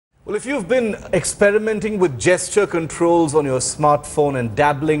Well, if you've been experimenting with gesture controls on your smartphone and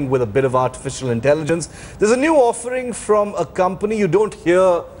dabbling with a bit of artificial intelligence, there's a new offering from a company you don't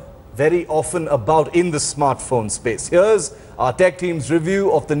hear very often about in the smartphone space. Here's our tech team's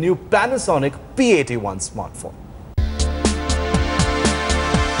review of the new Panasonic P81 smartphone.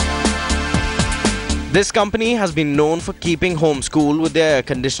 This company has been known for keeping home cool with their air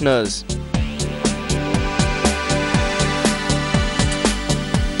conditioners.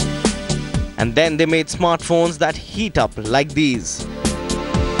 And then they made smartphones that heat up like these.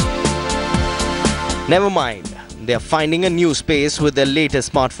 Never mind, they are finding a new space with their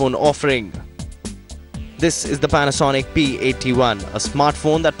latest smartphone offering. This is the Panasonic P81, a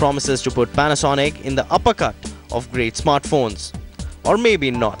smartphone that promises to put Panasonic in the uppercut of great smartphones. Or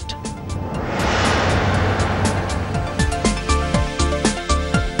maybe not.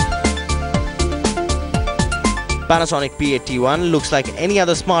 Panasonic P81 looks like any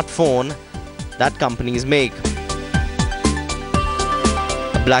other smartphone that companies make.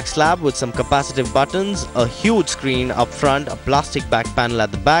 A black slab with some capacitive buttons, a huge screen up front, a plastic back panel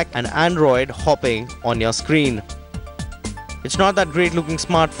at the back, and Android hopping on your screen. It's not that great looking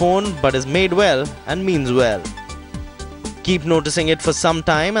smartphone, but is made well and means well. Keep noticing it for some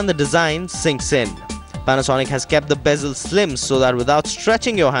time and the design sinks in. Panasonic has kept the bezel slim so that without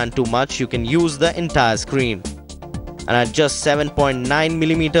stretching your hand too much, you can use the entire screen. And at just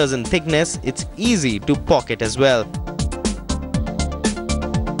 7.9mm in thickness, it's easy to pocket as well.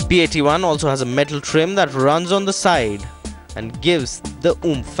 P81 also has a metal trim that runs on the side and gives the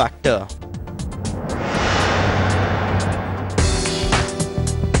oomph factor.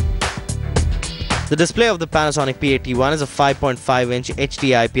 The display of the Panasonic P81 is a 5.5-inch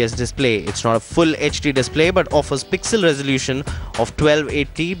HD IPS display. It's not a full HD display but offers pixel resolution of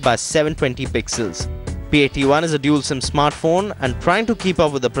 1280 by 720 pixels. P81 is a dual SIM smartphone, and trying to keep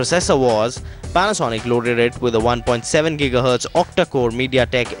up with the processor wars, Panasonic loaded it with a 1.7 GHz octacore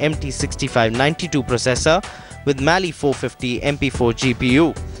MediaTek MT6592 processor with Mali 450 MP4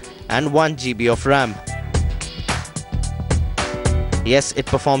 GPU and 1 GB of RAM. Yes, it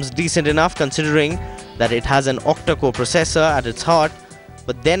performs decent enough considering that it has an octa-core processor at its heart,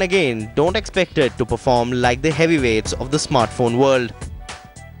 but then again, don't expect it to perform like the heavyweights of the smartphone world.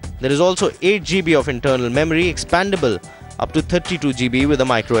 There is also 8 GB of internal memory, expandable up to 32 GB with a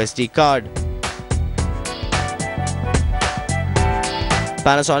micro SD card.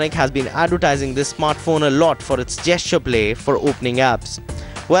 Panasonic has been advertising this smartphone a lot for its gesture play for opening apps.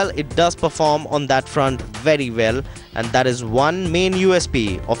 Well, it does perform on that front very well, and that is one main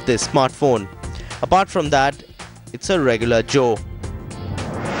USP of this smartphone. Apart from that, it's a regular Joe.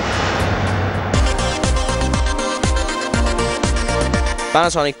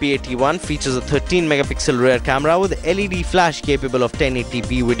 Panasonic P81 features a 13-megapixel rear camera with LED flash capable of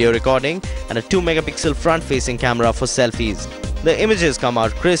 1080p video recording and a 2-megapixel front-facing camera for selfies. The images come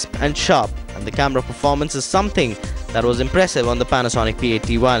out crisp and sharp, and the camera performance is something that was impressive on the Panasonic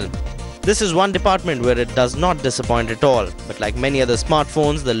P81. This is one department where it does not disappoint at all, but like many other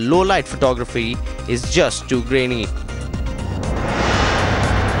smartphones, the low-light photography is just too grainy.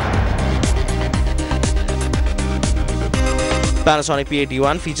 Panasonic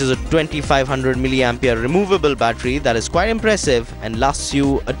P81 features a 2500 mAh removable battery that is quite impressive and lasts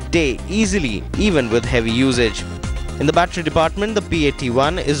you a day easily, even with heavy usage. In the battery department, the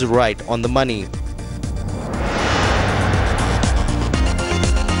P81 is right on the money.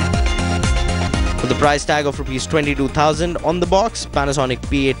 With the price tag of Rs 22,000 on the box, Panasonic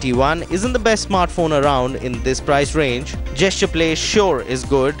P81 isn't the best smartphone around in this price range. Gesture play sure is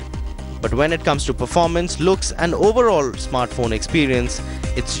good, but when it comes to performance, looks and overall smartphone experience,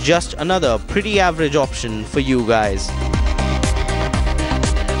 it's just another pretty average option for you guys.